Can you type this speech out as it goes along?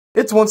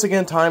It's once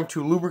again time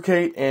to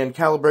lubricate and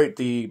calibrate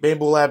the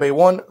Bambu Lab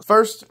A1.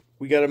 First,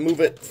 we gotta move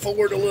it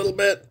forward a little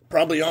bit,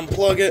 probably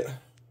unplug it.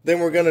 Then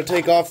we're gonna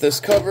take off this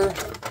cover.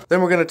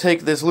 Then we're gonna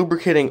take this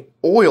lubricating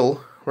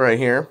oil right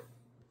here,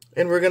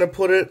 and we're gonna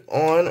put it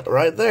on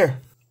right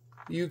there.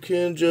 You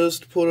can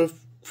just put a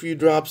few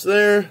drops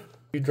there, a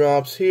few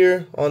drops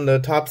here on the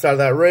top side of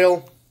that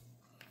rail,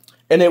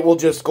 and it will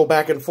just go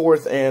back and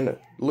forth and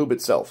lube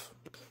itself.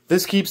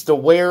 This keeps the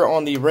wear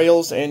on the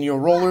rails and your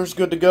rollers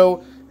good to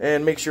go,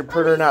 and makes your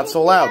printer not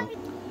so loud.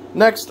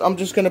 Next, I'm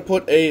just going to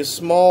put a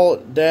small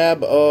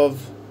dab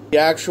of the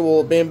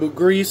actual Bambu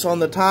grease on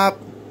the top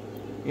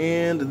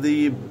and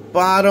the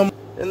bottom.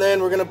 And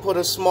then we're going to put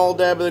a small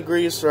dab of the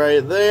grease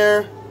right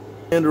there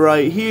and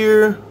right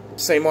here.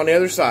 Same on the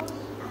other side.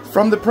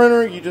 From the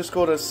printer, you just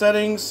go to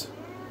Settings,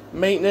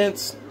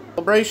 Maintenance,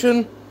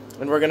 Calibration,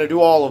 and we're going to do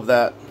all of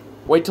that.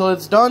 Wait till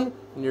it's done,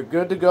 and you're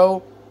good to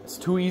go. It's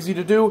too easy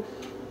to do.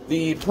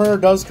 The printer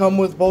does come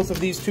with both of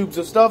these tubes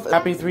of stuff.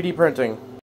 Happy 3D printing.